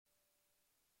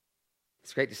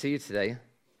It's great to see you today.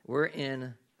 We're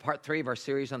in part 3 of our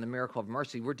series on the miracle of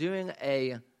mercy. We're doing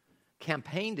a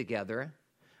campaign together.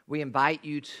 We invite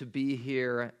you to be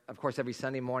here, of course, every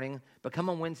Sunday morning, but come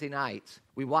on Wednesday nights.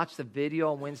 We watch the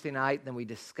video on Wednesday night, then we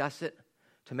discuss it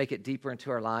to make it deeper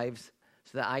into our lives.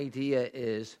 So the idea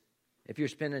is, if you're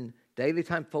spending daily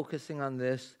time focusing on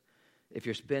this, if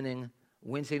you're spending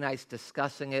Wednesday nights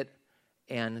discussing it,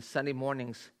 and Sunday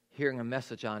mornings hearing a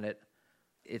message on it,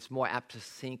 it's more apt to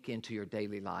sink into your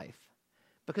daily life.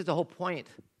 Because the whole point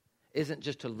isn't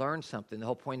just to learn something. The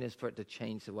whole point is for it to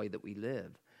change the way that we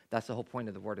live. That's the whole point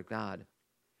of the Word of God.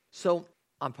 So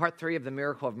on part 3 of the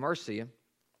miracle of mercy,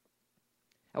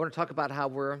 I want to talk about how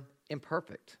we're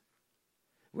imperfect.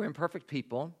 We're imperfect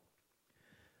people.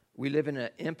 We live in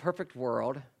an imperfect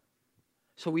world,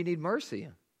 so we need mercy.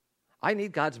 I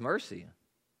need God's mercy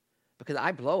because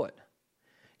I blow it.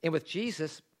 And with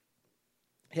Jesus,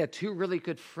 he had 2 really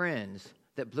good friends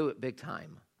that blew it big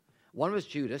time. One was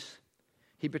Judas.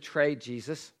 He betrayed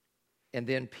Jesus. And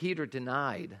then Peter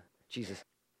denied Jesus.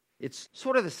 It's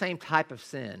sort of the same type of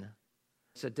sin.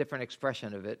 It's a different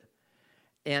expression of it.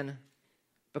 And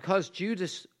because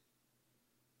Judas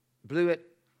blew it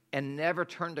and never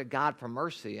turned to God for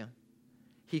mercy,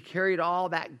 he carried all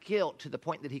that guilt to the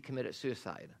point that he committed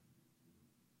suicide.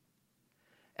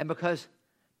 And because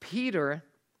Peter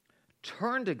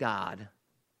turned to God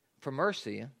for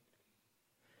mercy,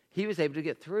 he was able to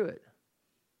get through it,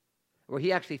 where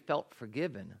he actually felt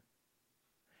forgiven,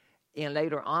 and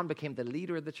later on became the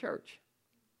leader of the church.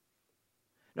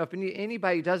 Now, if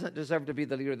anybody doesn't deserve to be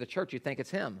the leader of the church, you think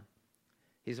it's him.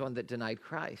 He's the one that denied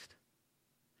Christ,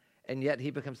 and yet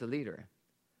he becomes the leader.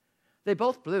 They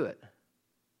both blew it.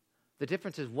 The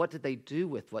difference is, what did they do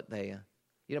with what they,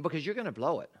 because you're going to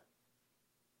blow it.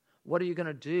 What are you going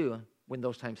to do when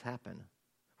those times happen?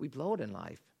 We blow it in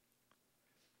life.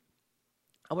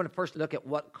 I want to first look at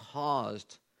what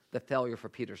caused the failure for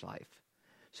Peter's life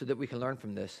so that we can learn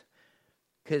from this.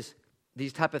 Because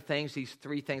these type of things, these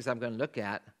 3 things I'm going to look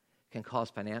at, can cause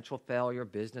financial failure,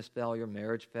 business failure,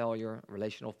 marriage failure,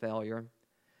 relational failure.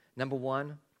 Number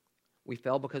 1, we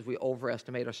fail because we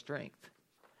overestimate our strength.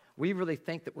 We really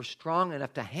think that we're strong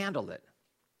enough to handle it.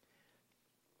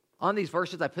 On these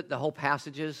verses, I put the whole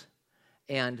passages,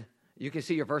 and you can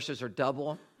see your verses are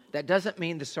double. That doesn't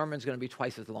mean the sermon's going to be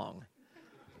twice as long.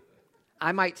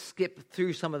 I might skip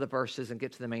through some of the verses and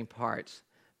get to the main parts,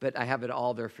 but I have it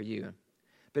all there for you.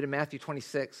 But in Matthew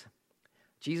 26,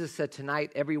 Jesus said,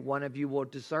 "Tonight, every one of you will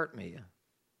desert me."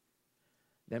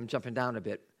 Then I'm jumping down a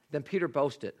bit. Then Peter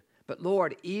boasted, "But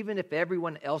Lord, even if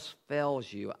everyone else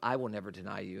fails you, I will never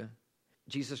deny you."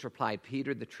 Jesus replied,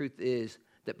 "Peter, the truth is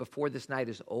that before this night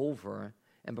is over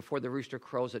and before the rooster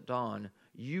crows at dawn,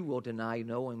 you will deny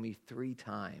knowing me 3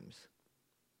 times.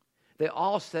 They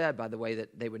all said, by the way,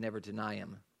 that they would never deny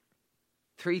him.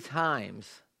 3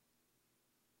 times,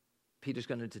 Peter's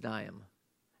going to deny him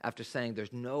after saying,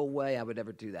 "There's no way I would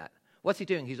ever do that." What's he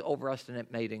doing? He's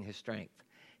overestimating his strength.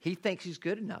 He thinks he's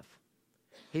good enough.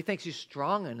 He thinks he's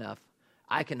strong enough.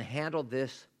 I can handle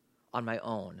this on my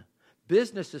own.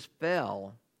 Businesses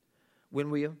fail when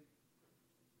we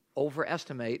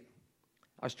overestimate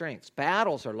our strengths.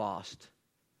 Battles are lost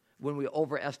when we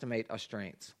overestimate our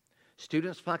strengths.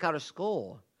 Students flunk out of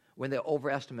school when they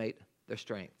overestimate their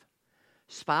strength.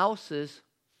 Spouses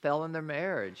fail in their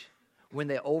marriage when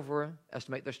they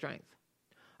overestimate their strength.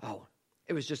 Oh,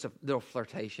 it was just a little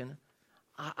flirtation.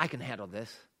 I can handle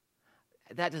this.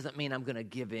 That doesn't mean I'm going to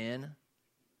give in.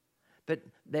 But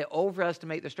they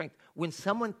overestimate their strength. When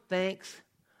someone thinks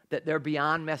that they're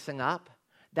beyond messing up,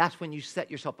 that's when you set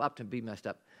yourself up to be messed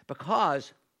up.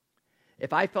 Because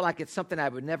if I feel like it's something I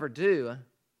would never do,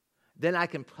 then I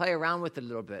can play around with it a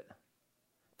little bit.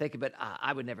 Think about,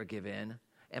 I would never give in,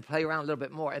 and play around a little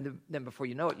bit more, and then before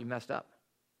you know it, you messed up.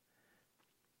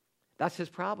 That's his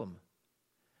problem.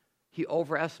 He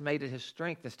overestimated his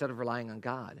strength instead of relying on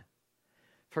God.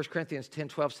 1 Corinthians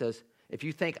 10:12 says, "If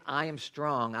you think I am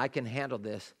strong, I can handle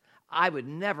this, I would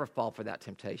never fall for that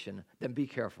temptation, then be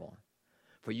careful,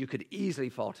 for you could easily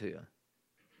fall too."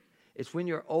 It's when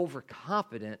you're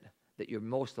overconfident that you're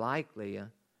most likely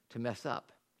to mess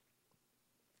up.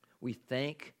 We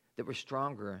think that we're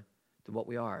stronger than what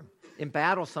we are. In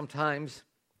battle, sometimes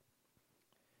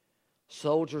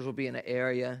soldiers will be in an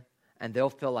area and they'll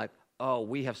feel like, "Oh,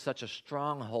 we have such a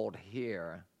stronghold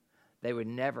here. They would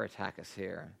never attack us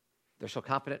here." They're so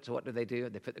confident, so what do?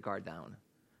 They put the guard down.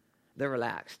 They're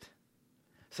relaxed.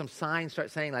 Some signs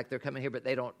start saying like they're coming here, but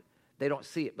they don't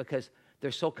see it because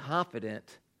they're so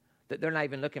confident that they're not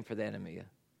even looking for the enemy.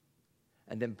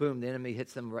 And then boom, the enemy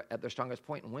hits them at their strongest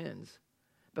point and wins.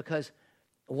 Because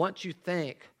once you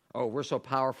think, oh, we're so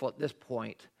powerful at this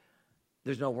point,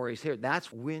 there's no worries here.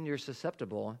 That's when you're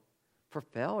susceptible for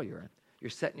failure. You're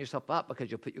setting yourself up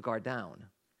because you'll put your guard down.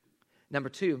 Number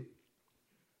two,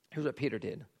 here's what Peter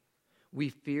did. We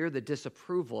fear the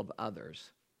disapproval of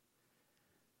others.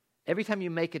 Every time you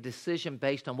make a decision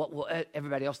based on what will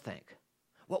everybody else think,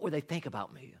 what would they think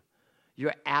about me,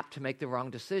 you're apt to make the wrong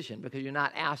decision because you're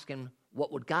not asking,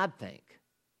 what would God think?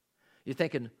 You're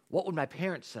thinking, what would my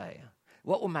parents say?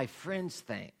 What would my friends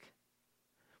think?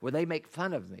 Will they make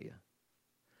fun of me?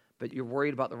 But you're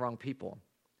worried about the wrong people.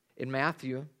 In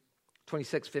Matthew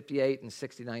 26:58 and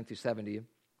 69 through 70,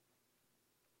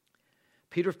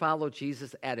 Peter followed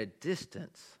Jesus at a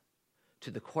distance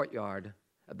to the courtyard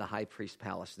of the high priest's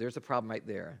palace. There's a problem right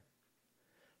there.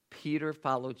 Peter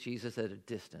followed Jesus at a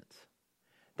distance.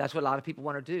 That's what a lot of people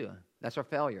want to do. That's our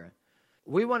failure.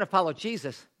 We want to follow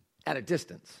Jesus at a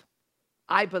distance.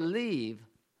 I believe,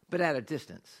 but at a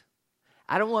distance.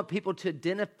 I don't want people to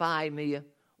identify me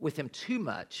with him too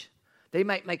much. They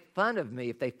might make fun of me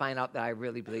if they find out that I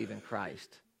really believe in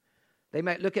Christ. They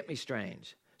might look at me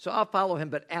strange. So I'll follow him,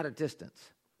 but at a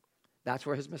distance. That's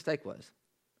where his mistake was.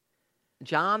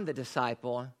 John, the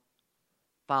disciple,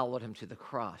 followed him to the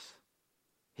cross.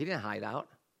 He didn't hide out.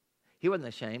 He wasn't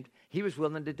ashamed. He was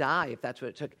willing to die if that's what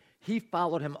it took. He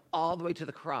followed him all the way to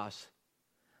the cross,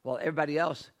 while everybody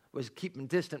else was keeping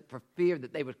distant for fear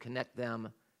that they would connect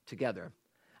them together.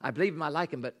 I believe him, I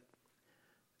like him, but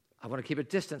I want to keep a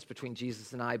distance between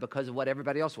Jesus and I because of what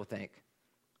everybody else will think.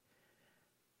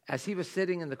 As he was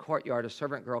sitting in the courtyard, a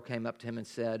servant girl came up to him and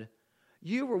said,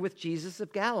 "You were with Jesus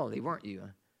of Galilee, weren't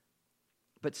you?"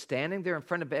 But standing there in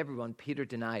front of everyone, Peter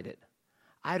denied it.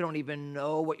 "I don't even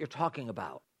know what you're talking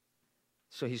about."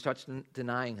 So he starts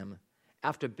denying him.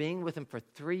 After being with him for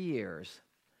 3 years,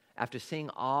 after seeing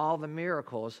all the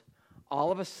miracles,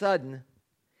 all of a sudden,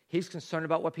 he's concerned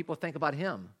about what people think about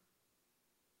him.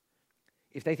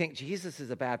 If they think Jesus is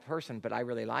a bad person, but I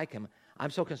really like him,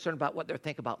 I'm so concerned about what they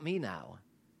think about me now.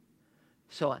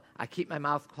 So I keep my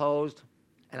mouth closed,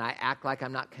 and I act like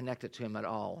I'm not connected to him at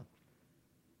all.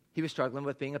 He was struggling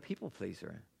with being a people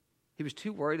pleaser. He was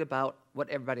too worried about what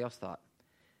everybody else thought.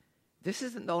 This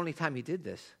isn't the only time he did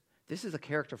this. This is a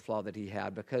character flaw that he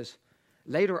had because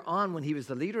later on when he was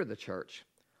the leader of the church,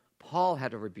 Paul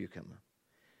had to rebuke him.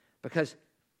 Because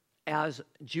as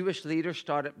Jewish leaders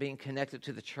started being connected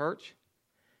to the church,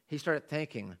 he started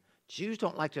thinking, Jews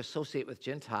don't like to associate with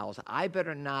Gentiles. I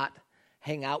better not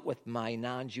hang out with my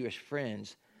non-Jewish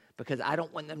friends because I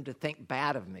don't want them to think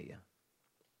bad of me.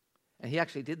 And he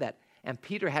actually did that. And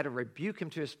Peter had to rebuke him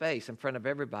to his face in front of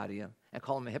everybody and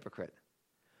call him a hypocrite.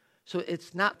 So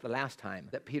it's not the last time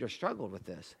that Peter struggled with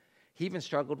this. He even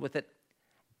struggled with it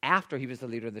after he was the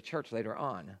leader of the church later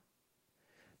on,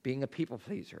 being a people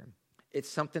pleaser. It's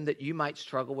something that you might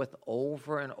struggle with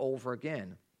over and over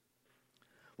again.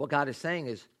 What God is saying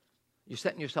is you're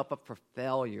setting yourself up for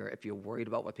failure if you're worried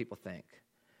about what people think.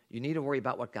 You need to worry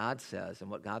about what God says and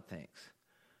what God thinks.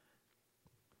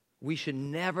 We should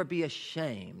never be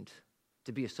ashamed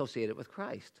to be associated with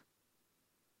Christ.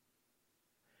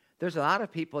 There's a lot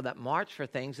of people that march for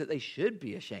things that they should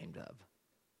be ashamed of.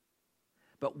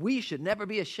 But we should never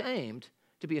be ashamed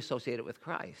to be associated with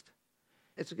Christ.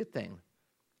 It's a good thing.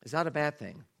 It's not a bad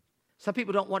thing. Some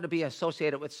people don't want to be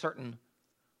associated with certain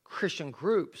Christian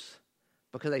groups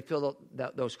because they feel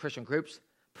that those Christian groups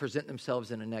present themselves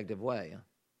in a negative way.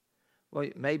 Well,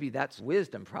 maybe that's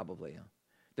wisdom, probably.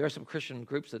 There are some Christian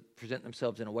groups that present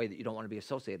themselves in a way that you don't want to be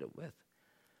associated with.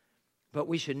 But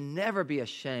we should never be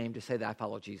ashamed to say that I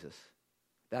follow Jesus,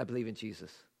 that I believe in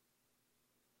Jesus.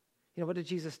 You know, what did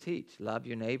Jesus teach? Love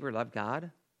your neighbor, love God.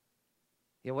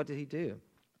 You know, what did he do?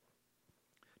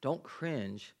 Don't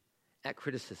cringe at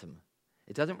criticism.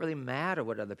 It doesn't really matter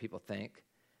what other people think.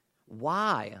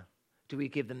 Why do we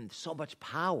give them so much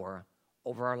power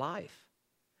over our life?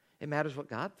 It matters what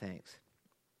God thinks.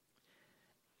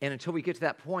 And until we get to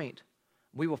that point,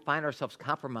 we will find ourselves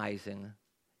compromising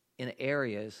in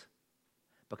areas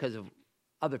because of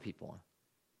other people.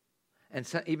 And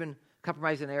so even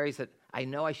compromise in areas that I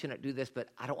know I shouldn't do this, but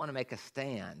I don't want to make a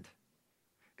stand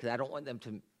because I don't want them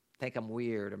to think I'm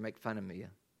weird or make fun of me.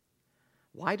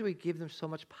 Why do we give them so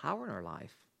much power in our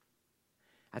life?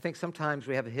 I think sometimes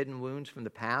we have hidden wounds from the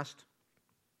past,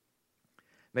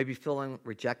 maybe feeling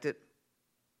rejected,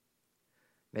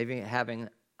 maybe having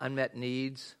unmet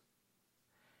needs,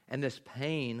 and this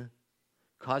pain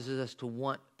causes us to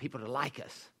want people to like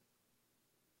us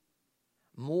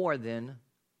more than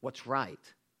what's right.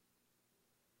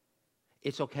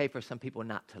 It's okay for some people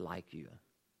not to like you.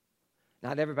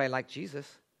 Not everybody liked Jesus.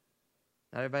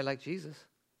 Not everybody liked Jesus.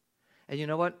 And you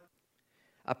know what?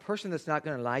 A person that's not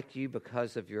going to like you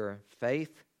because of your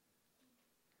faith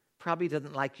probably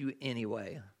doesn't like you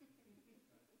anyway.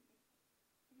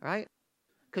 Right?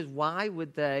 Because why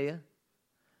would they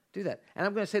do that? And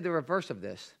I'm going to say the reverse of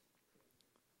this.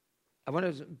 I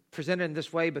want to present it in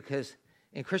this way because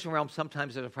in Christian realm,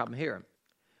 sometimes there's a problem here.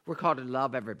 We're called to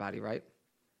love everybody, right?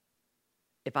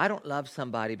 If I don't love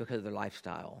somebody because of their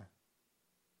lifestyle,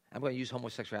 I'm going to use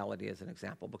homosexuality as an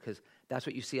example because that's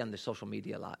what you see on the social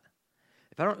media a lot.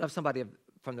 If I don't love somebody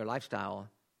from their lifestyle,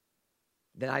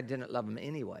 then I didn't love them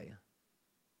anyway.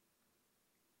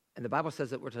 And the Bible says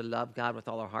that we're to love God with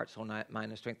all our heart, soul, mind,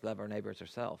 and strength, love our neighbor as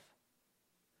ourselves.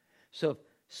 So if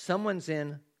someone's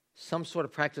in some sort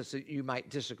of practice that you might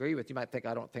disagree with, you might think,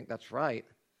 I don't think that's right.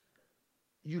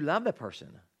 You love the person.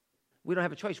 We don't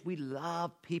have a choice. We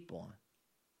love people.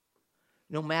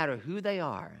 No matter who they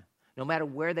are, no matter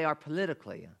where they are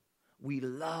politically, we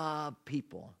love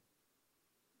people.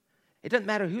 It doesn't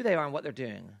matter who they are and what they're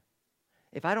doing.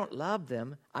 If I don't love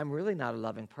them, I'm really not a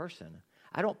loving person.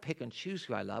 I don't pick and choose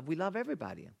who I love. We love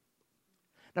everybody.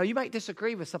 Now, you might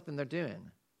disagree with something they're doing.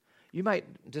 You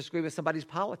might disagree with somebody's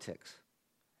politics,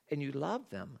 and you love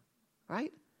them,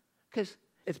 right? Because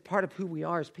it's part of who we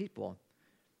are as people.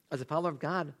 As a follower of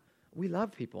God, we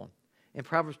love people. In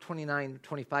Proverbs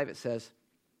 29:25, it says,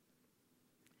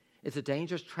 it's a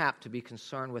dangerous trap to be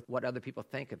concerned with what other people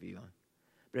think of you.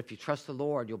 But if you trust the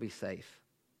Lord, you'll be safe.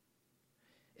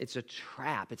 It's a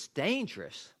trap. It's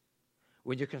dangerous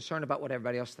when you're concerned about what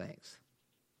everybody else thinks.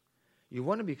 You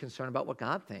want to be concerned about what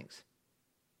God thinks.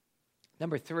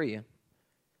 Number 3,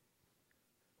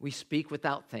 we speak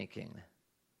without thinking.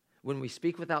 When we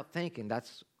speak without thinking,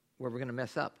 that's where we're going to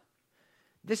mess up.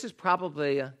 This is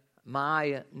probably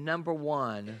my number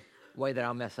one way that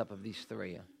I'll mess up of these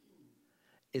 3,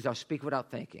 is I'll speak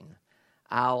without thinking.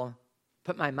 I'll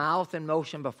put my mouth in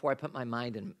motion before I put my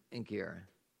mind in gear.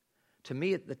 To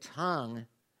me, the tongue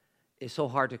is so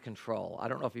hard to control. I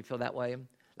don't know if you feel that way.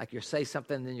 Like you say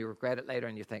something, and then you regret it later,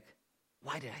 and you think,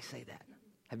 why did I say that?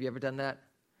 Have you ever done that?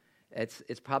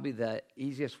 It's probably the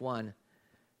easiest one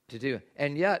to do.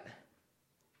 And yet,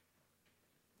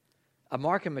 a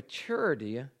mark of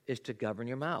maturity is to govern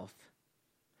your mouth.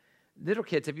 Little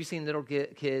kids, have you seen little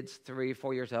kids, 3,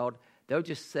 4 years old? They'll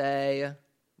just say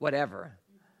whatever.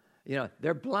 You know,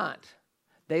 they're blunt.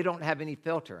 They don't have any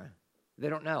filter. They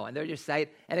don't know. And they'll just say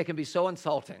it, and it can be so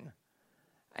insulting.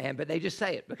 But they just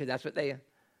say it because that's what they...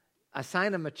 A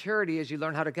sign of maturity is you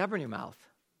learn how to govern your mouth.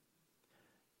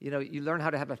 You know, you learn how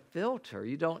to have a filter.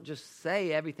 You don't just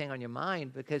say everything on your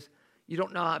mind because you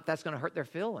don't know if that's going to hurt their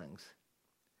feelings.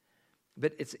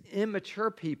 But it's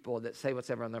immature people that say what's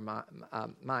ever on their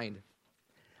mind.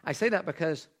 I say that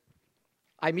because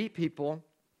I meet people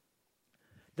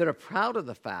that are proud of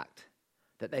the fact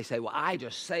that they say, well, I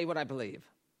just say what I believe.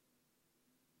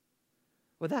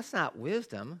 Well, that's not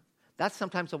wisdom. That's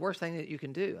sometimes the worst thing that you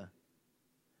can do.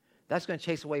 That's going to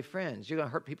chase away friends. You're going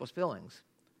to hurt people's feelings.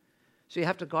 So you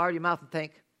have to guard your mouth and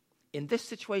think, in this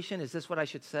situation, is this what I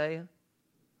should say?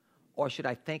 Or should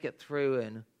I think it through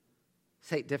and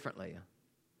say it differently?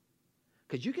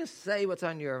 Because you can say what's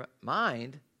on your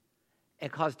mind and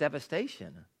cause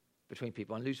devastation between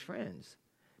people and lose friends,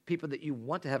 people that you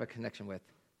want to have a connection with.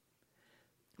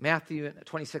 Matthew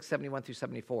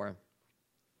 26:71-74.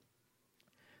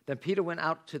 Then Peter went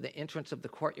out to the entrance of the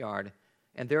courtyard,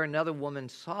 and there another woman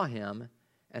saw him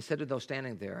and said to those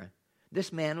standing there,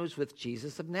 this man was with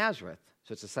Jesus of Nazareth.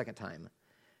 So it's the second time.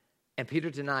 And Peter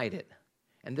denied it.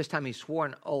 And this time he swore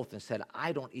an oath and said,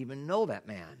 I don't even know that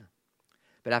man.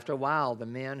 But after a while, the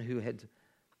man who had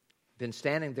been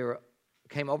standing there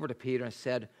came over to Peter and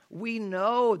said, we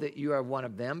know that you are one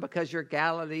of them because your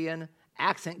Galilean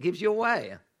accent gives you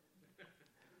away.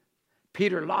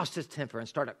 Peter lost his temper and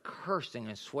started cursing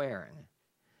and swearing.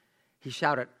 He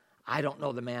shouted, I don't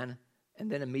know the man. And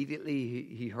then immediately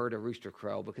he heard a rooster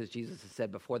crow because Jesus had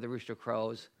said, before the rooster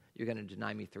crows, you're going to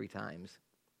deny me 3 times.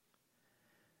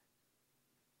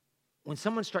 When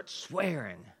someone starts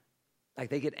swearing, like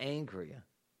they get angry,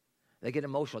 they get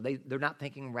emotional, they're not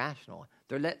thinking rational.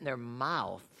 They're letting their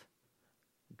mouth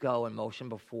go in motion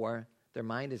before their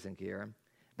mind is in gear.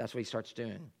 That's what he starts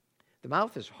doing. The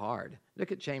mouth is hard.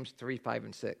 Look at James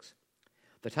 3:5-6.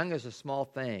 The tongue is a small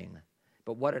thing,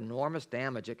 but what enormous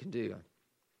damage it can do.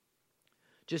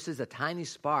 Just as a tiny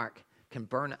spark can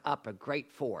burn up a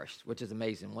great forest, which is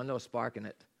amazing. One little spark and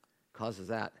it causes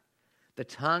that. The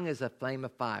tongue is a flame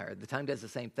of fire. The tongue does the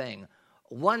same thing.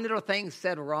 One little thing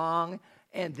said wrong,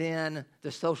 and then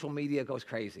the social media goes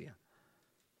crazy.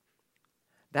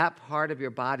 That part of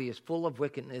your body is full of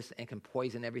wickedness and can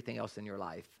poison everything else in your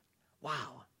life.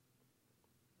 Wow.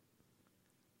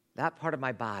 That part of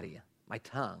my body, my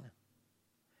tongue,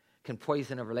 can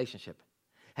poison a relationship.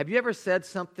 Have you ever said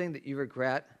something that you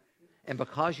regret, and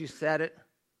because you said it,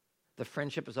 the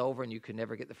friendship is over and you could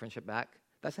never get the friendship back?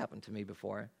 That's happened to me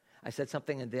before. I said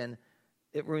something and then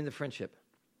it ruined the friendship.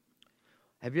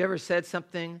 Have you ever said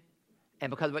something and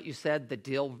because of what you said, the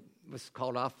deal was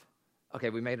called off? Okay,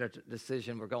 we made a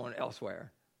decision, we're going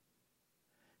elsewhere.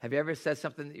 Have you ever said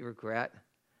something that you regret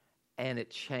and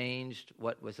it changed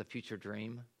what was a future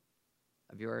dream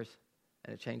of yours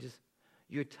and it changes?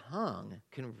 Your tongue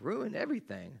can ruin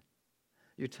everything.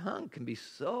 Your tongue can be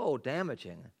so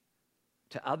damaging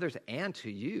to others and to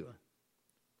you.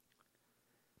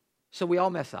 So we all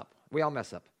mess up. We all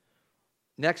mess up.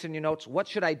 Next in your notes, what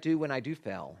should I do when I do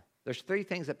fail? There's 3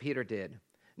 things that Peter did.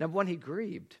 Number 1, he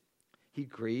grieved. He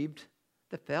grieved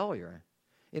the failure.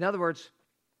 In other words,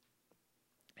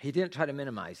 he didn't try to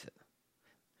minimize it.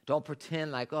 Don't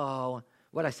pretend like, oh,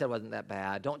 what I said wasn't that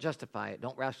bad. Don't justify it.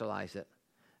 Don't rationalize it.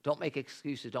 Don't make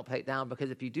excuses. Don't play it down, because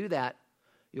if you do that,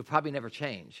 you'll probably never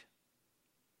change.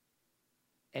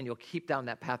 And you'll keep down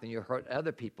that path and you'll hurt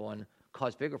other people and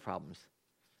cause bigger problems.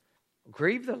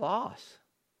 Grieve the loss.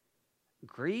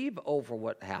 Grieve over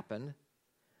what happened,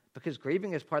 because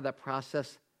grieving is part of that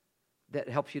process that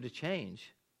helps you to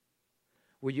change.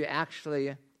 Where you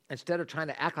actually, instead of trying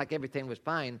to act like everything was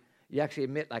fine, you actually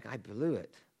admit, like, I blew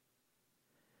it.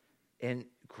 And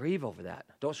grieve over that.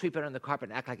 Don't sweep it under the carpet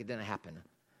and act like it didn't happen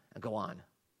and go on.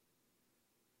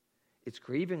 It's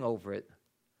grieving over it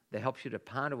that helps you to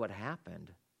ponder what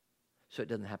happened so it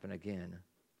doesn't happen again.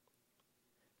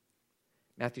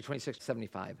 Matthew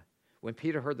 26:75. When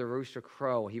Peter heard the rooster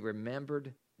crow, he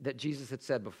remembered that Jesus had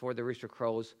said, before the rooster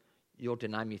crows, you'll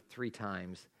deny me 3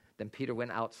 times. Then Peter went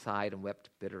outside and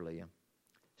wept bitterly.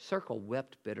 Circle,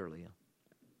 wept bitterly.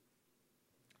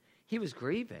 He was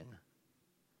grieving.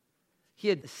 He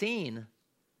had seen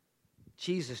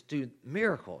Jesus do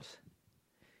miracles.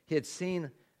 He had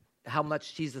seen how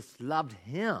much Jesus loved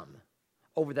him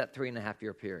over that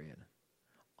 3.5-year period.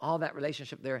 All that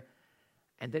relationship there.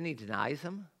 And then he denies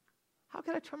him. How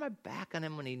can I turn my back on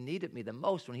him when he needed me the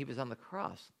most, when he was on the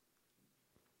cross?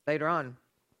 Later on,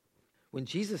 when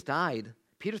Jesus died,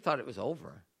 Peter thought it was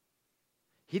over.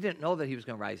 He didn't know that he was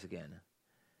going to rise again.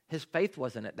 His faith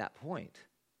wasn't at that point.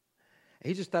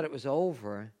 He just thought it was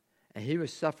over, and he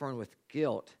was suffering with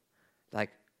guilt.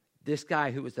 Like, this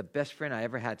guy who was the best friend I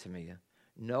ever had to me,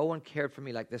 no one cared for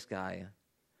me like this guy.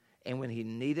 And when he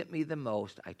needed me the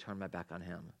most, I turned my back on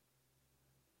him.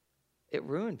 It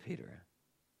ruined Peter.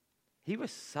 He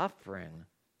was suffering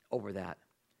over that.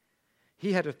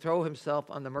 He had to throw himself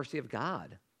on the mercy of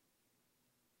God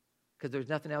because there was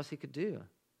nothing else he could do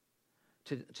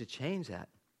to change that.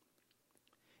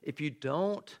 If you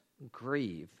don't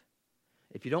grieve,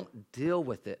 if you don't deal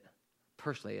with it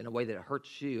personally in a way that it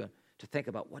hurts you to think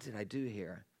about, what did I do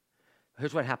here?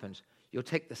 Here's what happens. You'll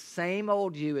take the same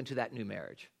old you into that new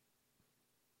marriage.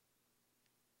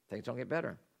 Things don't get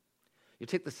better. You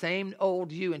take the same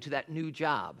old you into that new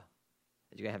job,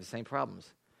 and you're going to have the same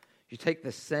problems. You take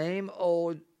the same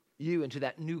old you into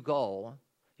that new goal,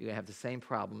 you're going to have the same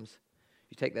problems.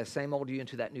 You take that same old you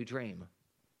into that new dream,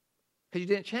 because you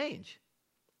didn't change.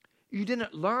 You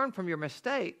didn't learn from your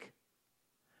mistake.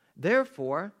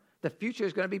 Therefore, the future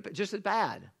is going to be just as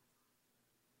bad.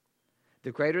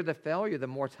 The greater the failure, the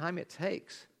more time it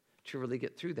takes to really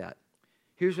get through that.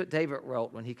 Here's what David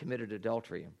wrote when he committed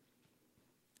adultery.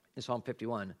 In Psalm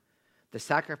 51, the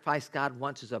sacrifice God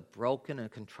wants is a broken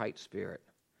and contrite spirit.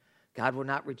 God will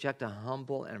not reject a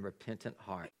humble and repentant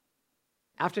heart.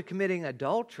 After committing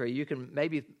adultery, you can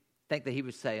maybe think that he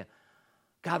would say,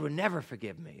 God would never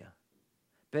forgive me.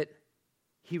 But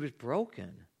he was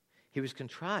broken. He was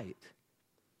contrite.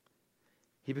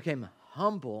 He became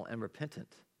humble and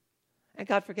repentant. And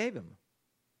God forgave him.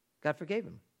 God forgave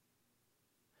him.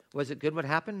 Was it good what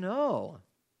happened? No.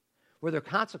 Were there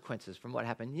consequences from what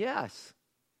happened? Yes.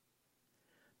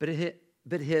 But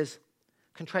his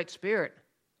contrite spirit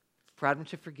brought him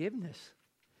to forgiveness.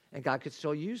 And God could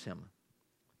still use him.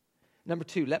 Number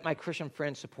 2, let my Christian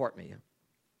friends support me.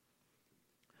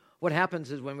 What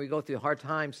happens is when we go through hard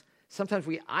times, sometimes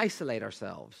we isolate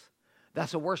ourselves.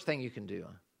 That's the worst thing you can do.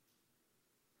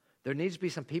 There needs to be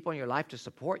some people in your life to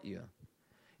support you.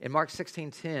 In Mark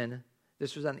 16:10,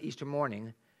 this was on Easter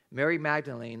morning, Mary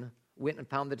Magdalene went and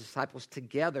found the disciples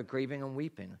together, grieving and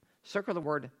weeping. Circle the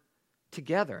word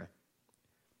together.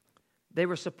 They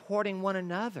were supporting one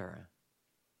another.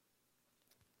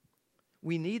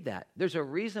 We need that. There's a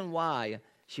reason why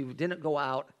she didn't go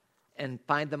out and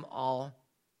find them all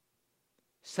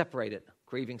separated,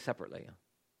 grieving separately.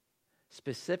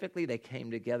 Specifically, they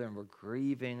came together and were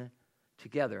grieving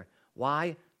together.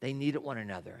 Why? They needed one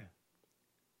another.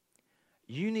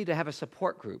 You need to have a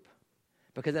support group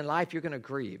because in life you're going to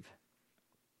grieve.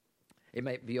 It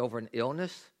might be over an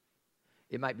illness.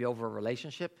 It might be over a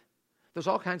relationship. There's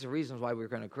all kinds of reasons why we're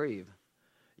going to grieve.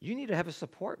 You need to have a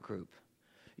support group.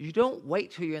 You don't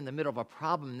wait till you're in the middle of a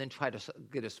problem and then try to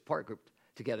get a support group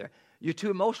together. You're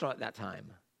too emotional at that time.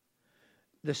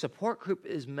 The support group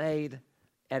is made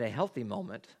at a healthy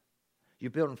moment.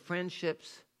 You're building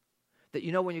friendships that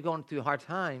you know when you're going through hard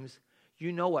times,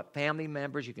 you know what family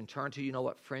members you can turn to, you know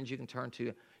what friends you can turn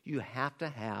to. You have to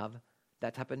have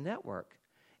that type of network.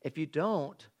 If you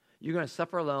don't, you're going to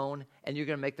suffer alone and you're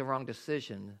going to make the wrong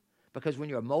decision because when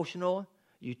you're emotional,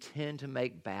 you tend to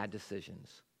make bad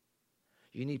decisions.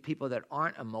 You need people that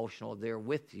aren't emotional there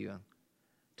with you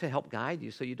to help guide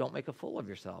you so you don't make a fool of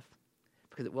yourself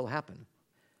because it will happen.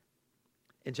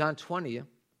 In John 20,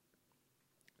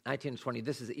 19 and 20,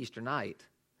 this is the Easter night.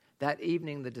 That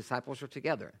evening, the disciples were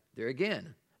together. They're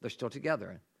still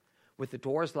together. With the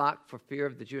doors locked for fear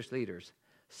of the Jewish leaders.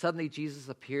 Suddenly, Jesus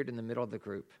appeared in the middle of the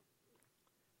group.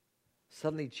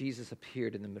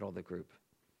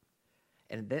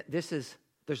 And there's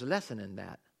a lesson in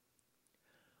that.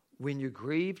 When you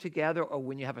grieve together or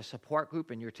when you have a support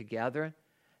group and you're together,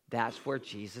 that's where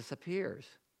Jesus appears.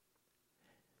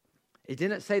 It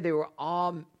didn't say they were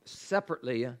all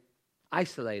separately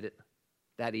isolated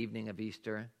that evening of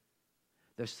Easter.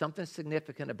 There's something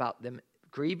significant about them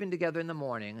grieving together in the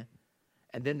morning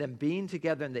and then them being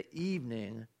together in the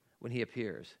evening when he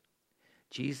appears.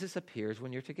 Jesus appears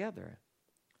when you're together.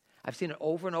 I've seen it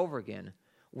over and over again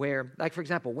where, like for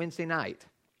example, Wednesday night,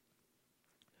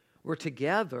 we're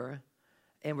together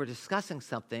and we're discussing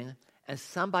something and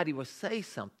somebody will say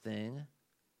something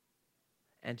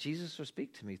and Jesus will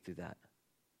speak to me through that.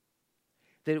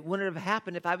 That it wouldn't have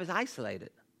happened if I was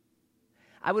isolated.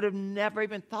 I would have never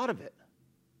even thought of it.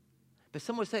 But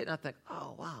someone would say it and I think,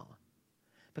 oh, wow.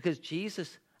 Because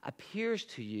Jesus appears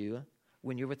to you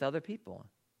when you're with other people.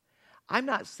 I'm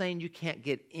not saying you can't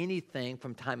get anything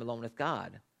from time alone with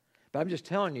God. But I'm just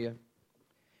telling you,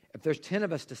 if there's 10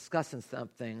 of us discussing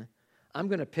something, I'm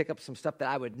going to pick up some stuff that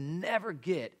I would never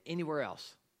get anywhere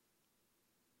else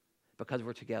because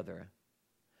we're together.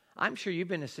 I'm sure you've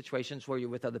been in situations where you're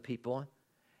with other people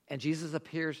and Jesus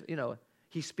appears,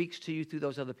 he speaks to you through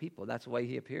those other people. That's the way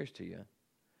he appears to you.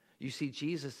 You see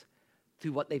Jesus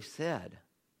through what they've said,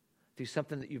 through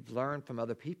something that you've learned from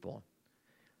other people.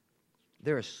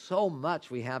 There is so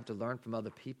much we have to learn from other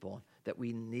people that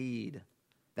we need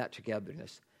that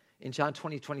togetherness. In John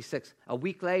 20, 26, a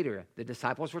week later, the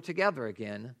disciples were together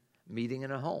again, meeting in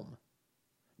a home.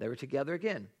 They were together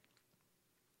again.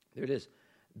 There it is.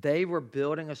 They were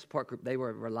building a support group. They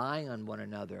were relying on one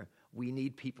another. We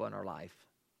need people in our life.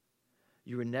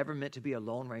 You were never meant to be a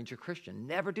Lone Ranger Christian.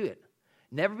 Never do it.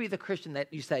 Never be the Christian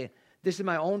that you say, this is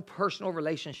my own personal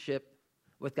relationship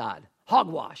with God.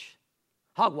 Hogwash.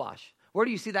 Hogwash. Where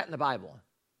do you see that in the Bible?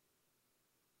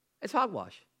 It's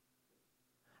hogwash.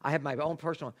 I have my own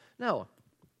personal. No.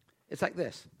 It's like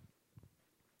this.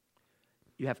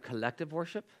 You have collective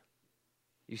worship.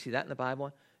 You see that in the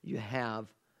Bible. You have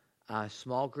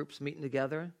small groups meeting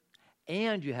together.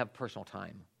 And you have personal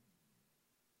time.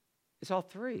 It's all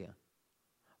three.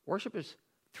 Worship is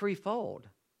threefold.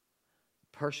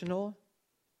 Personal,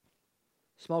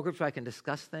 small groups where I can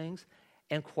discuss things,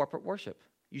 and corporate worship.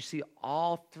 You see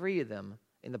all three of them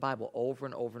in the Bible over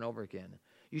and over and over again.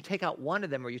 You take out one of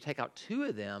them or you take out two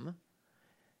of them,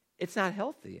 it's not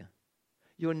healthy.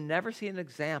 You'll never see an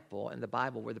example in the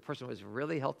Bible where the person was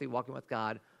really healthy walking with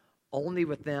God, only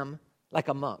with them like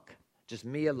a monk, just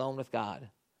me alone with God.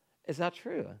 It's not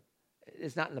true.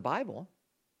 It's not in the Bible.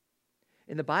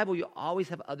 In the Bible, you always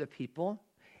have other people,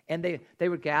 and they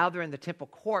would gather in the temple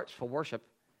courts for worship.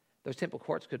 Those temple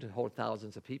courts could hold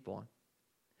thousands of people.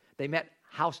 They met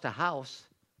house to house.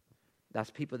 That's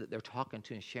people that they're talking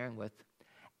to and sharing with.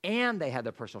 And they had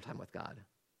their personal time with God.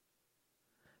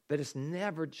 But it's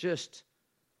never just,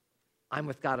 I'm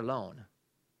with God alone.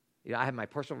 I have my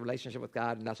personal relationship with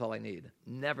God, and that's all I need.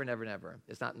 Never, never, never.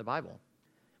 It's not in the Bible.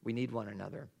 We need one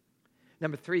another.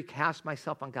 Number 3, cast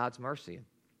myself on God's mercy.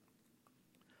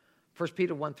 1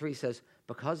 Peter 1:3 says,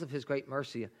 because of his great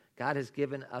mercy, God has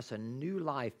given us a new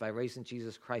life by raising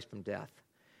Jesus Christ from death.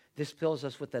 This fills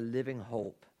us with a living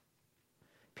hope.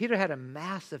 Peter had a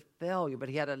massive failure, but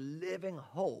he had a living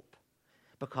hope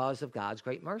because of God's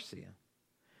great mercy.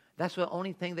 That's the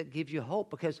only thing that gives you hope,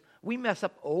 because we mess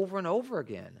up over and over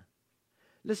again.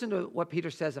 Listen to what Peter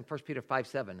says in 1 Peter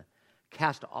 5:7.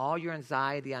 Cast all your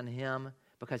anxiety on him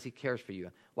because he cares for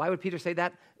you. Why would Peter say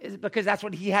that? It's because that's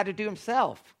what he had to do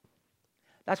himself.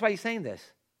 That's why he's saying this,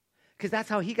 because that's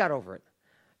how he got over it.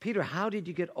 Peter, how did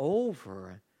you get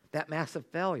over that massive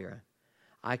failure?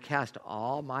 I cast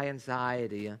all my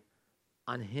anxiety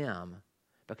on him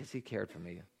because he cared for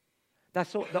me.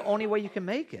 That's the only way you can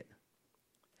make it.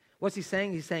 What's he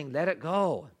saying? He's saying, let it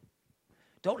go.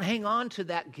 Don't hang on to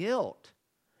that guilt.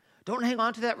 Don't hang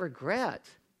on to that regret.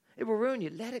 It will ruin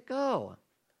you. Let it go.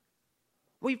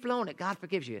 We've blown it. God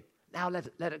forgives you. Now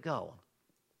let it go.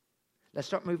 Let's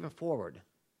start moving forward.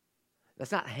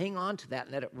 Let's not hang on to that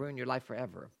and let it ruin your life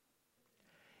forever.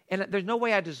 And there's no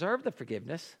way I deserve the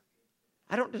forgiveness.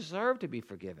 I don't deserve to be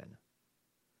forgiven.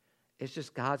 It's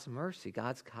just God's mercy,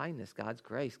 God's kindness, God's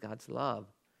grace, God's love.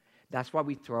 That's why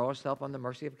we throw ourselves on the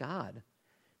mercy of God.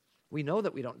 We know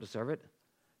that we don't deserve it.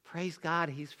 Praise God,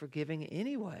 he's forgiving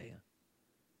anyway.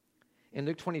 In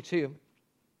Luke 22,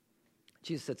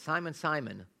 Jesus said, Simon,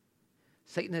 Simon,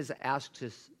 Satan has asked to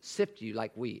sift you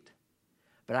like wheat,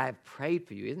 but I have prayed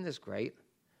for you. Isn't this great?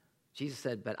 Jesus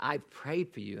said, but I've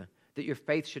prayed for you that your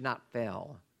faith should not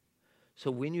fail.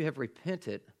 So when you have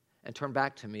repented and turned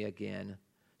back to me again,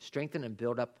 strengthen and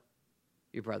build up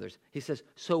your brothers. He says,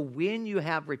 so when you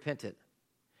have repented.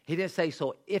 He didn't say,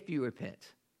 so if you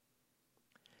repent.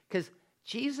 Because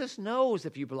Jesus knows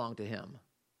if you belong to him.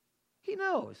 He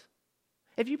knows.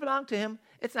 If you belong to him,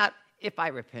 it's not if I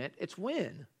repent, it's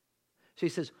when. So he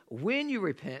says, when you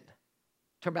repent,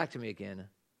 turn back to me again,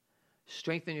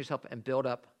 strengthen yourself and build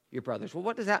up your brothers. Well,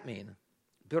 what does that mean?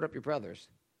 Build up your brothers.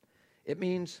 It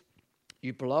means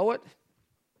you blow it,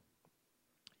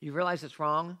 you realize it's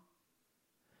wrong,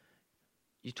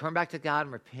 you turn back to God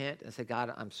and repent and say,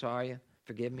 God, I'm sorry,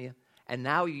 forgive me. And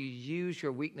now you use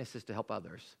your weaknesses to help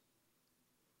others.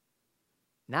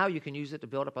 Now you can use it to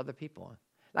build up other people.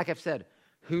 Like I've said,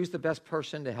 who's the best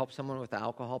person to help someone with an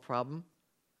alcohol problem?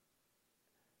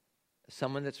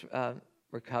 Someone that's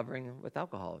recovering with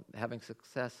alcohol, having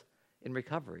success in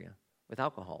recovery with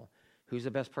alcohol. Who's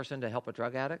the best person to help a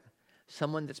drug addict?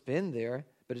 Someone that's been there,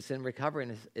 but is in recovery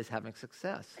and is having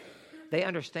success. They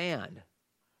understand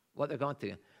what they're going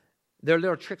through. Their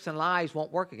little tricks and lies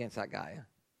won't work against that guy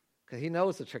because he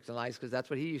knows the tricks and lies because that's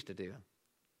what he used to do.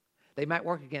 They might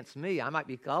work against me. I might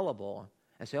be gullible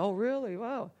and say, oh, really?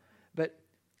 Wow. But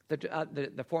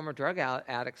the former drug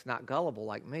addict's not gullible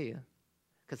like me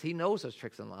because he knows those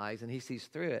tricks and lies and he sees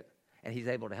through it and he's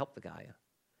able to help the guy.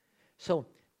 So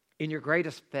in your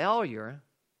greatest failure,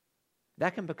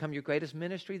 that can become your greatest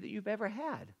ministry that you've ever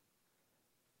had.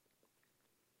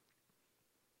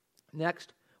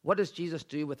 Next, what does Jesus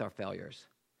do with our failures?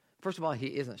 First of all, he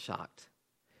isn't shocked.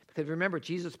 Because remember,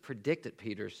 Jesus predicted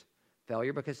Peter's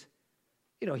failure because,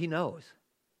 he knows.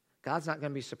 God's not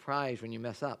going to be surprised when you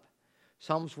mess up.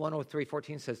 Psalms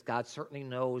 103:14 says, God certainly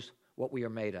knows what we are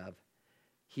made of.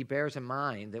 He bears in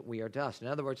mind that we are dust. In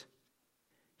other words,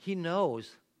 he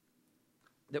knows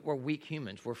that we're weak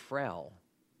humans. We're frail.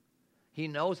 He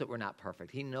knows that we're not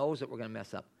perfect. He knows that we're going to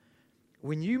mess up.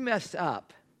 When you mess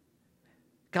up,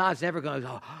 God's never going to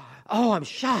go, oh, I'm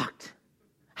shocked.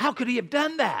 How could he have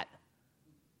done that?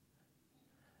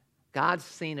 God's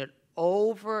seen it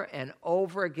over and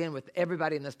over again with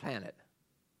everybody on this planet.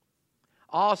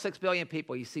 All 6 billion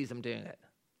people, he sees them doing it.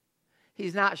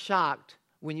 He's not shocked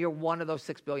when you're one of those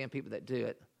 6 billion people that do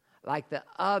it, like the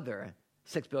other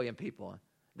 6 billion people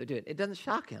that do it. It doesn't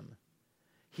shock him.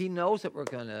 He knows that we're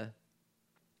going to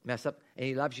mess up, and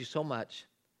he loves you so much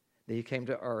that he came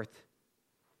to earth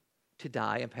to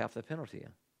die and pay off the penalty.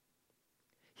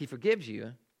 He forgives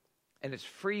you, and it's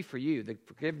free for you. The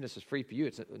forgiveness is free for you.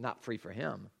 It's not free for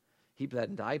him. He bled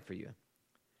and died for you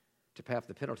to pay off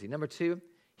the penalty. Number 2,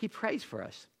 he prays for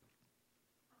us.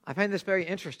 I find this very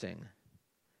interesting.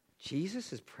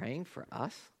 Jesus is praying for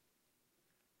us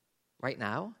right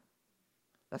now?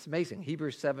 That's amazing.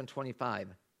 Hebrews 7:25.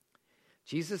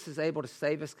 Jesus is able to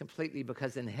save us completely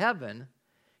because in heaven,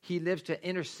 he lives to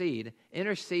intercede.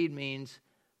 Intercede means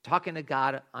talking to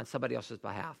God on somebody else's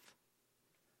behalf.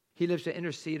 He lives to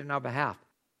intercede on our behalf.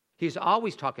 He's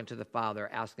always talking to the Father,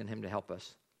 asking him to help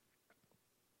us.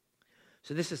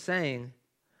 So this is saying,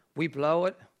 we blow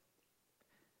it,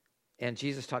 and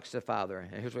Jesus talks to the Father.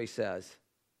 And here's what he says.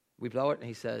 We blow it, and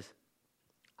he says,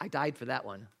 I died for that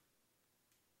one.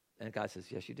 And God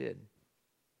says, yes, you did.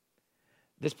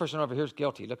 This person over here is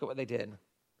guilty. Look at what they did.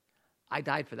 I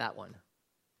died for that one.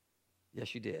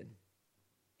 Yes, you did.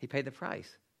 He paid the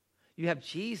price. You have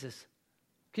Jesus.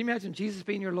 Can you imagine Jesus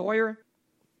being your lawyer?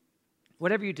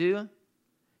 Whatever you do,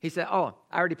 he said, oh,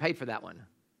 I already paid for that one.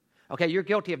 Okay, you're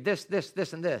guilty of this, this,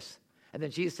 this, and this. And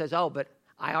then Jesus says, oh, but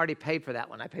I already paid for that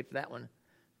one. I paid for that one.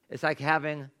 It's like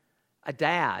having a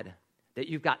dad that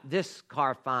you've got this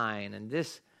car fine and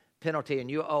this penalty, and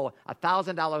you owe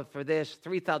 $1,000 for this,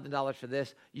 $3,000 for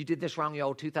this. You did this wrong, you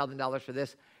owe $2,000 for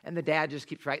this. And the dad just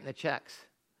keeps writing the checks.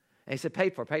 And he said,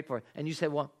 paid for. And you say,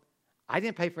 well, I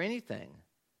didn't pay for anything.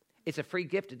 It's a free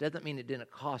gift. It doesn't mean it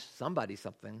didn't cost somebody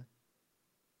something.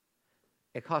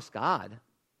 It cost God,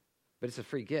 but it's a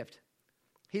free gift.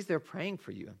 He's there praying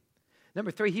for you.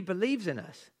 Number 3, he believes in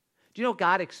us. Do you know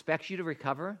God expects you to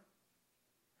recover?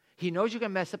 He knows you're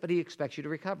going to mess up, but he expects you to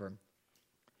recover.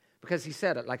 Because he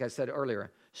said it, like I said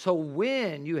earlier. So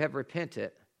when you have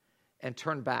repented and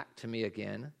turned back to me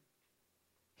again,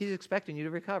 he's expecting you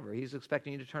to recover. He's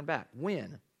expecting you to turn back.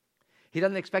 When? He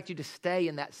doesn't expect you to stay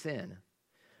in that sin.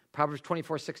 Proverbs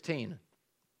 24:16.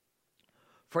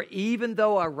 For even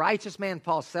though a righteous man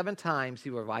falls 7 times, he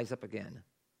will rise up again.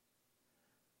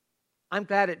 I'm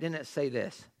glad it didn't say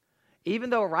this. Even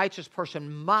though a righteous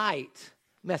person might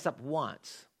mess up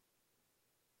once.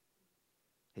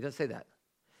 He doesn't say that.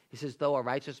 He says, though a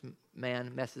righteous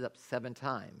man messes up 7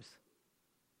 times,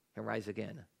 he'll rise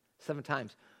again. 7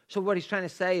 times. So what he's trying to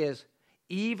say is,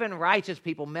 even righteous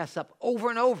people mess up over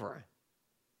and over.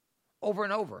 Over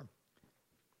and over.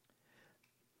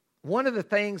 One of the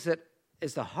things that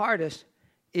is the hardest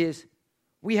is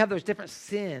we have those different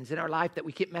sins in our life that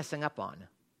we keep messing up on.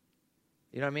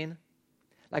 You know what I mean?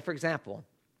 Like, for example,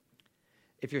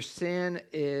 if your sin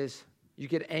is you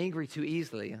get angry too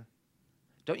easily,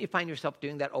 don't you find yourself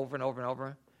doing that over and over and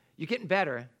over? You're getting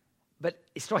better, but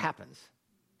it still happens.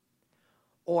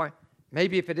 Or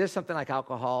maybe if it is something like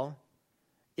alcohol,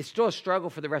 it's still a struggle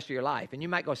for the rest of your life. And you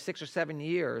might go 6 or 7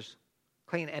 years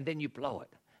clean, and then you blow it.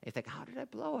 And you think, how did I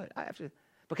blow it?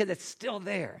 Because it's still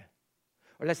there.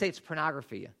 Or let's say it's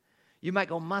pornography. You might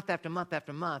go month after month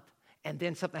after month, and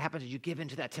then something happens and you give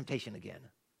into that temptation again.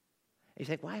 And you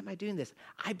think, why am I doing this?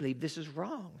 I believe this is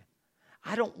wrong.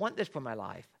 I don't want this for my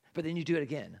life. But then you do it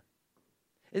again.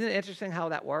 Isn't it interesting how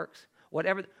that works?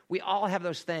 Whatever, we all have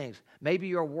those things. Maybe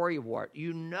you're a worrywart.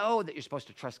 You know that you're supposed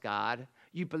to trust God.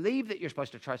 You believe that you're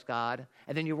supposed to trust God,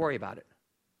 and then you worry about it.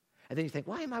 And then you think,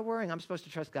 why am I worrying? I'm supposed to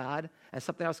trust God. And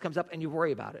something else comes up, and you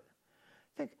worry about it.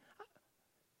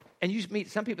 And you meet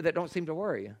some people that don't seem to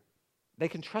worry. They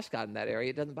can trust God in that area.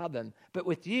 It doesn't bother them. But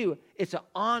with you, it's an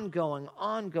ongoing,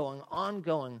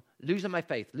 losing my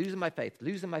faith,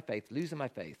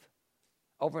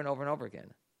 over and over and over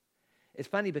again. It's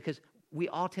funny because we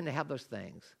all tend to have those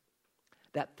things.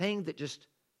 That thing that just,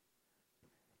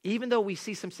 even though we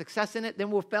see some success in it, then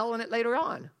we'll fail in it later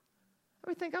on. And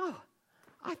we think, oh,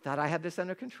 I thought I had this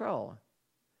under control.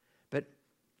 But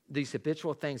these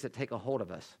habitual things that take a hold of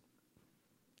us.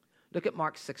 Look at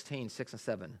Mark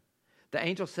 16:6-7. The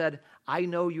angel said, I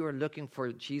know you are looking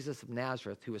for Jesus of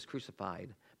Nazareth who was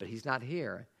crucified, but he's not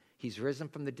here. He's risen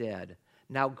from the dead.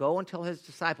 Now go and tell his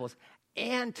disciples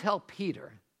and tell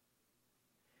Peter.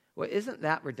 Well, isn't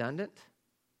that redundant?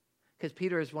 Because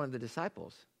Peter is one of the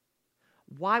disciples.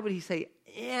 Why would he say,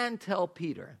 and tell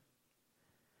Peter?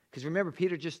 Because remember,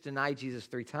 Peter just denied Jesus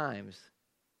 3 times.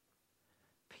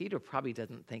 Peter probably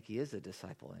doesn't think he is a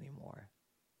disciple anymore.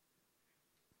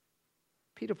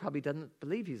 Peter probably doesn't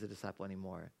believe he's a disciple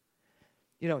anymore.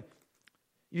 You know,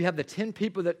 you have the 10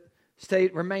 people that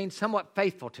remain somewhat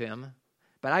faithful to him,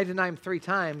 but I deny him 3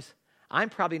 times. I'm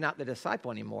probably not the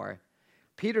disciple anymore.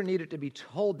 Peter needed to be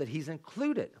told that he's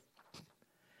included.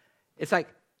 It's like,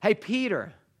 hey,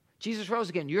 Peter, Jesus rose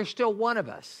again. You're still one of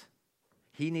us.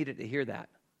 He needed to hear that.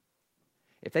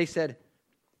 If they said,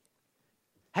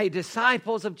 hey,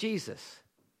 disciples of Jesus,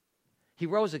 he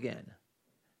rose again.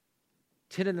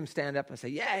 10 of them stand up and say,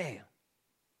 yay.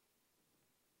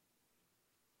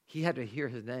 He had to hear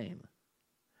his name.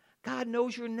 God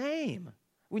knows your name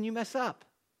when you mess up.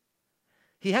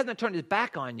 He hasn't turned his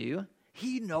back on you.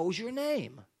 He knows your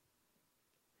name.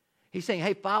 He's saying,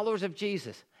 hey, followers of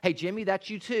Jesus. Hey, Jimmy, that's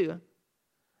you too.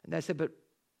 And I said, but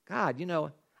God, you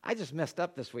know, I just messed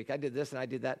up this week. I did this and I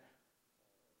did that.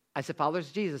 I said, followers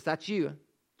of Jesus, that's you.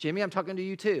 Jimmy, I'm talking to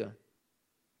you too.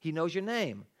 He knows your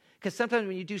name. Because sometimes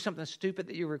when you do something stupid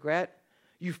that you regret,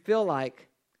 you feel like,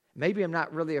 maybe I'm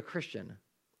not really a Christian.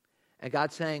 And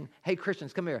God's saying, hey,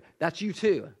 Christians, come here. That's you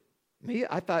too. Me,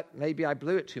 I thought maybe I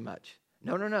blew it too much.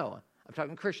 No. I'm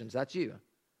talking Christians. That's you.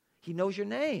 He knows your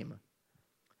name.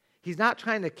 He's not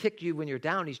trying to kick you when you're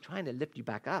down. He's trying to lift you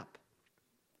back up.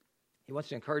 He wants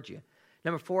to encourage you.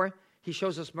 Number 4, he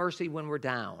shows us mercy when we're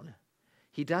down.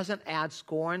 He doesn't add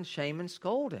scorn, shame, and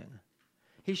scolding.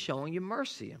 He's showing you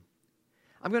mercy.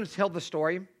 I'm going to tell the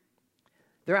story.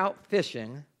 They're out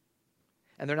fishing,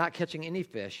 and they're not catching any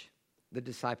fish, the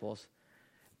disciples.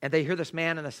 And they hear this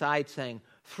man on the side saying,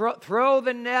 throw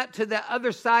the net to the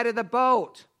other side of the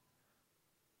boat.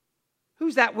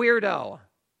 Who's that weirdo?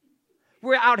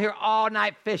 We're out here all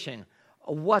night fishing.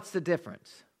 What's the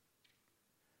difference?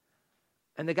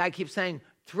 And the guy keeps saying,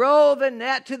 throw the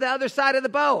net to the other side of the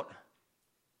boat.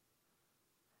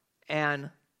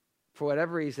 And for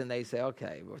whatever reason, they say,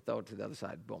 okay, we'll throw it to the other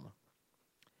side. Boom.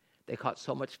 They caught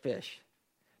so much fish,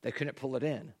 they couldn't pull it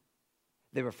in.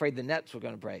 They were afraid the nets were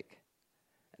going to break.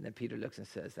 And then Peter looks and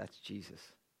says, that's Jesus.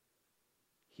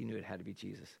 He knew it had to be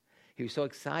Jesus. He was so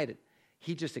excited,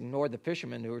 he just ignored the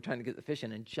fishermen who were trying to get the fish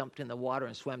in and jumped in the water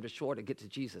and swam to shore to get to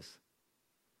Jesus.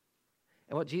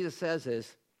 And what Jesus says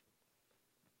is,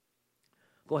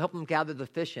 go help them gather the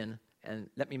fish in and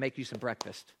let me make you some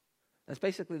breakfast. That's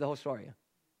basically the whole story.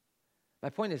 My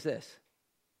point is this.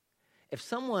 If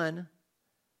someone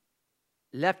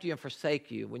left you and forsake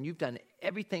you when you've done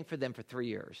everything for them for 3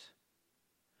 years,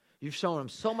 you've shown them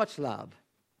so much love,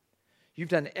 you've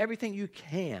done everything you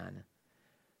can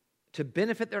to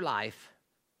benefit their life,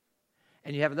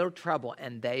 and you have a little trouble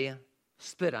and they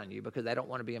spit on you because they don't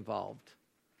want to be involved.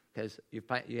 Because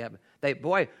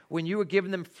when you were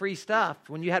giving them free stuff,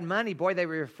 when you had money, boy, they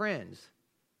were your friends.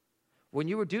 When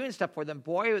you were doing stuff for them,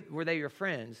 boy, were they your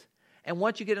friends. And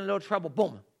once you get in a little trouble,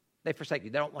 boom, they forsake you.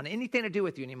 They don't want anything to do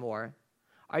with you anymore.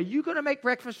 Are you going to make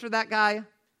breakfast for that guy?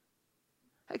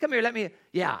 Hey, come here,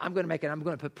 yeah, I'm going to make it. I'm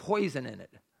going to put poison in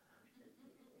it.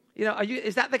 You know,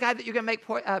 is that the guy that you're going to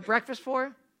make breakfast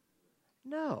for?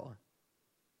 No.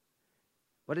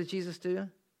 What did Jesus do?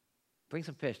 Bring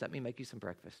some fish. Let me make you some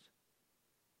breakfast.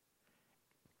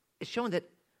 It's showing that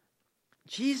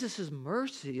Jesus'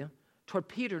 mercy toward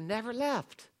Peter never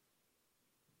left.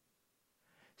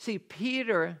 See,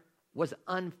 Peter was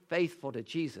unfaithful to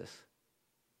Jesus.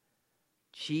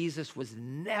 Jesus was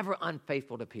never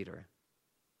unfaithful to Peter.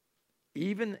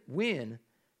 Even when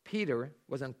Peter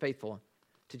was unfaithful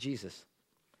to Jesus.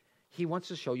 He wants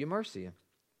to show you mercy.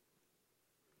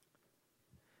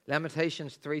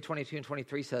 Lamentations 3:22 and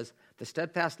 23 says, the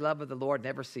steadfast love of the Lord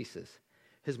never ceases.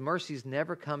 His mercies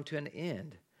never come to an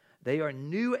end. They are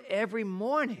new every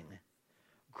morning.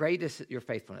 Great is your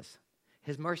faithfulness.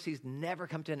 His mercies never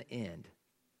come to an end.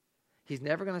 He's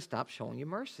never going to stop showing you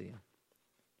mercy.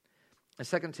 In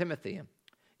 2 Timothy,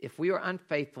 if we are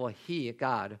unfaithful, he,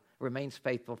 God, remains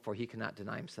faithful, for he cannot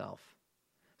deny himself.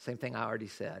 Same thing I already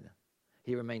said.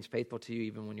 He remains faithful to you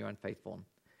even when you're unfaithful.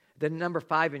 Then number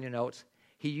 5 in your notes,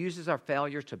 he uses our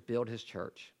failures to build his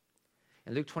church.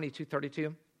 In Luke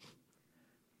 22:32,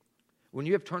 when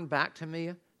you have turned back to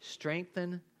me,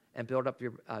 strengthen and build up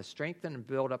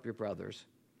your brothers.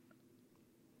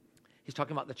 He's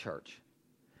talking about the church.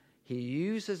 He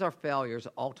uses our failures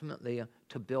ultimately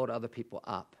to build other people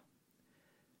up.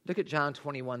 Look at John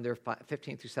 21, there,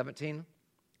 15 through 17.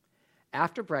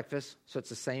 After breakfast, so it's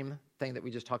the same thing that we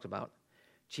just talked about,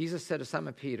 Jesus said to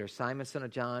Simon Peter, Simon, son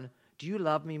of John, do you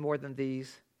love me more than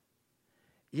these?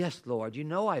 Yes, Lord, you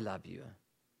know I love you.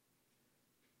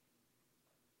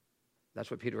 That's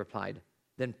what Peter replied.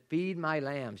 Then feed my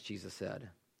lambs, Jesus said.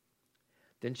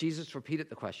 Then Jesus repeated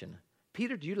the question,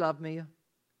 Peter, do you love me?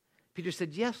 Peter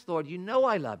said, yes, Lord, you know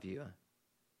I love you.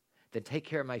 Then take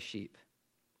care of my sheep.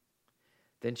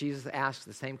 Then Jesus asked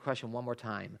the same question one more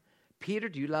time. Peter,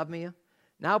 do you love me?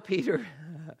 Now Peter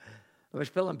was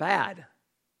feeling bad.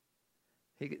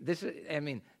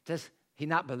 Does he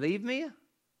not believe me?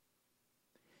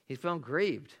 He's feeling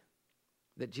grieved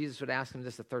that Jesus would ask him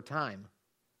this the third time.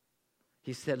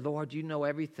 He said, Lord, you know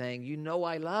everything. You know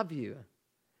I love you.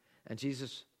 And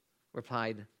Jesus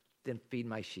replied, then feed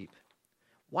my sheep.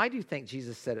 Why do you think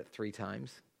Jesus said it 3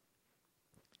 times?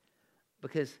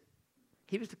 Because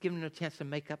he was giving him a chance to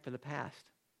make up for the past.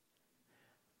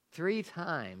 3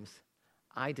 times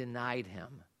I denied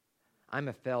him. I'm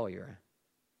a failure.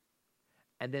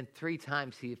 And then 3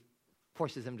 times he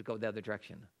forces him to go the other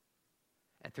direction.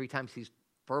 And 3 times he's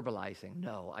verbalizing,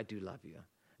 no, I do love you.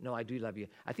 No, I do love you.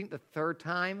 I think the 3rd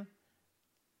time,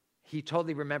 he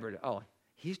totally remembered, oh,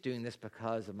 he's doing this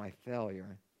because of my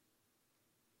failure.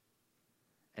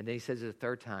 And then he says it the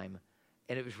 3rd time,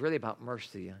 and it was really about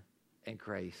mercy and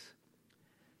grace.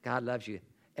 God loves you.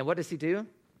 And what does he do?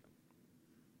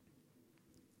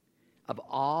 Of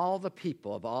all the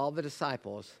people, of all the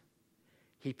disciples,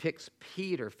 he picks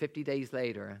Peter 50 days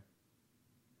later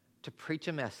to preach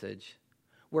a message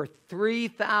where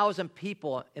 3,000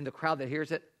 people in the crowd that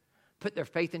hears it put their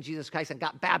faith in Jesus Christ and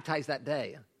got baptized that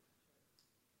day.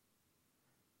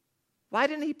 Why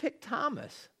didn't he pick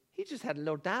Thomas? He just had a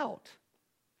little doubt.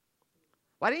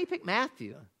 Why didn't he pick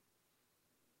Matthew?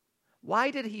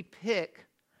 Why did he pick,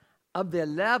 of the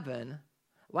 11,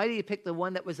 why did he pick the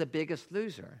one that was the biggest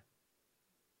loser?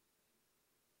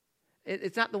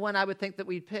 It's not the one I would think that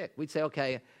we'd pick. We'd say,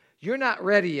 okay, you're not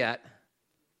ready yet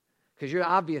because you're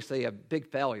obviously a big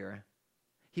failure.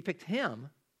 He picked him,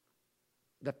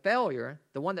 the failure,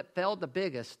 the one that failed the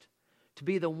biggest, to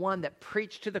be the one that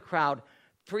preached to the crowd.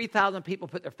 3,000 people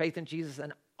put their faith in Jesus,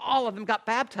 and all of them got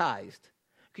baptized.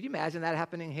 Could you imagine that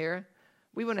happening here?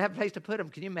 We wouldn't have a place to put them.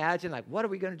 Can you imagine, like, what are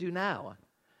we going to do now?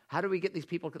 How do we get these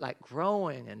people, like,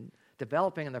 growing and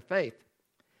developing in their faith?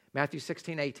 Matthew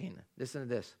 16:18. Listen to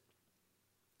this.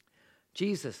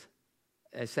 Jesus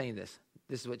is saying this.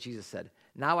 This is what Jesus said.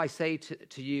 Now I say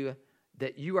to you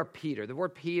that you are Peter. The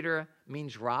word Peter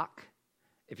means rock,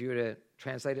 if you were to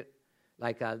translate it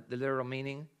like the literal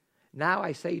meaning. Now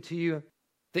I say to you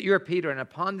that you are Peter, and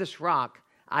upon this rock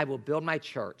I will build my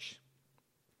church,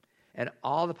 and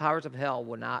all the powers of hell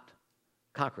will not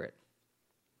conquer it.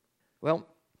 Well,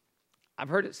 I've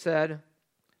heard it said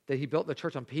that he built the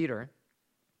church on Peter.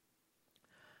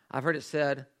 I've heard it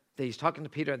said that he's talking to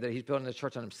Peter, that he's building the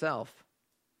church on himself.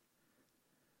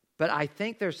 But I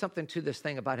think there's something to this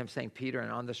thing about him saying Peter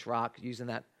and on this rock, using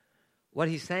that. What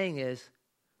he's saying is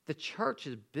the church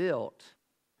is built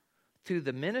through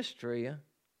the ministry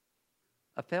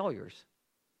of failures.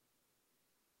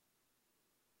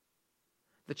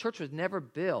 The church was never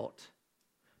built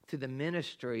through the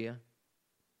ministry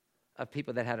of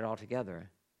people that had it all together.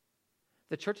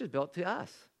 The church is built to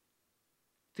us,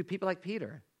 through people like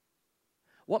Peter.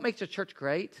 What makes a church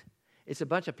great? It's a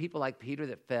bunch of people like Peter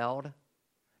that failed,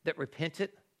 that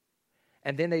repented,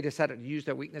 and then they decided to use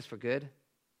their weakness for good.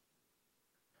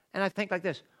 And I think like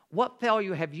this, what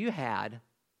failure have you had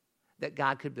that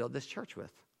God could build this church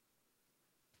with?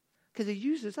 Because he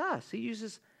uses us. He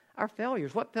uses our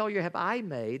failures. What failure have I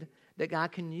made that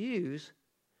God can use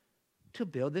to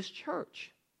build this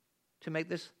church, to make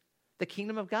this the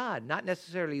kingdom of God? Not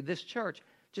necessarily this church,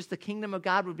 just the kingdom of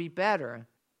God would be better.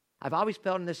 I've always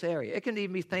felt in this area. It can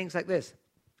even be things like this.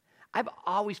 I've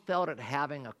always felt at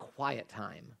having a quiet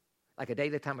time, like a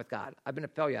daily time with God. I've been a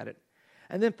failure at it.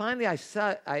 And then finally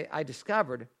I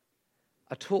discovered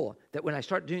a tool that when I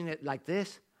start doing it like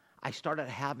this, I started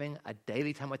having a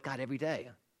daily time with God every day.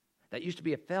 That used to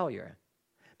be a failure.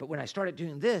 But when I started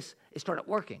doing this, it started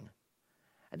working.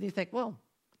 And then you think, well,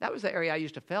 that was the area I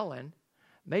used to fail in.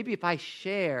 Maybe if I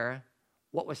share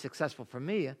what was successful for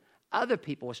me, other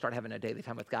people will start having a daily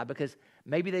time with God because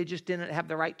maybe they just didn't have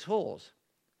the right tools.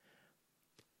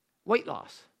 Weight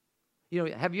loss. You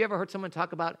know, have you ever heard someone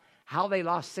talk about how they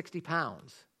lost 60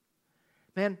 pounds?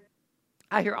 Man,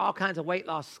 I hear all kinds of weight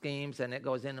loss schemes, and it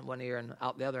goes in one ear and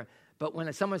out the other. But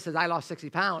when someone says, I lost 60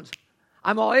 pounds,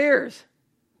 I'm all ears.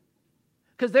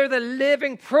 Because they're the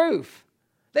living proof.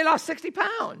 They lost 60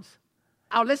 pounds.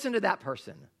 I'll listen to that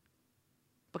person.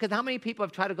 Because how many people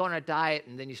have tried to go on a diet,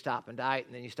 and then you stop, and diet,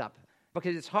 and then you stop?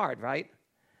 Because it's hard, right?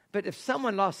 But if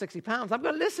someone lost 60 pounds, I'm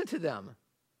going to listen to them.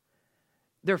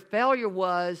 Their failure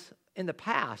was in the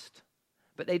past,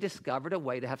 but they discovered a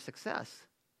way to have success.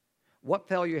 What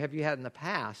failure have you had in the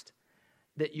past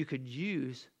that you could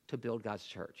use to build God's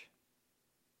church?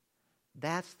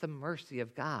 That's the mercy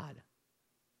of God.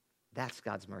 That's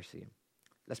God's mercy.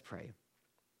 Let's pray.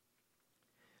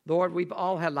 Lord, we've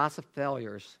all had lots of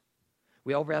failures.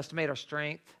 We overestimate our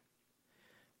strength.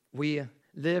 We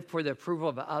live for the approval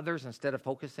of others instead of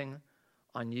focusing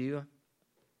on you.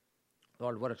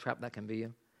 Lord, what a trap that can be.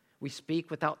 We speak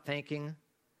without thinking,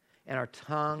 and our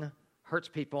tongue hurts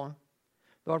people.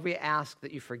 Lord, we ask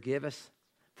that you forgive us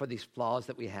for these flaws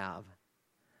that we have.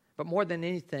 But more than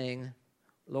anything,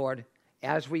 Lord,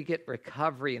 as we get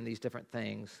recovery in these different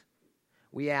things,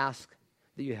 we ask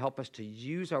that you help us to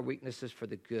use our weaknesses for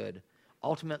the good,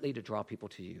 ultimately to draw people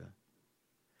to you.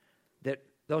 That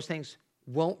those things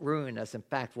won't ruin us. In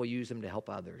fact, we'll use them to help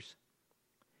others.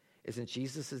 It's in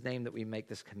Jesus' name that we make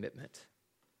this commitment.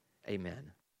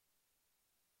 Amen.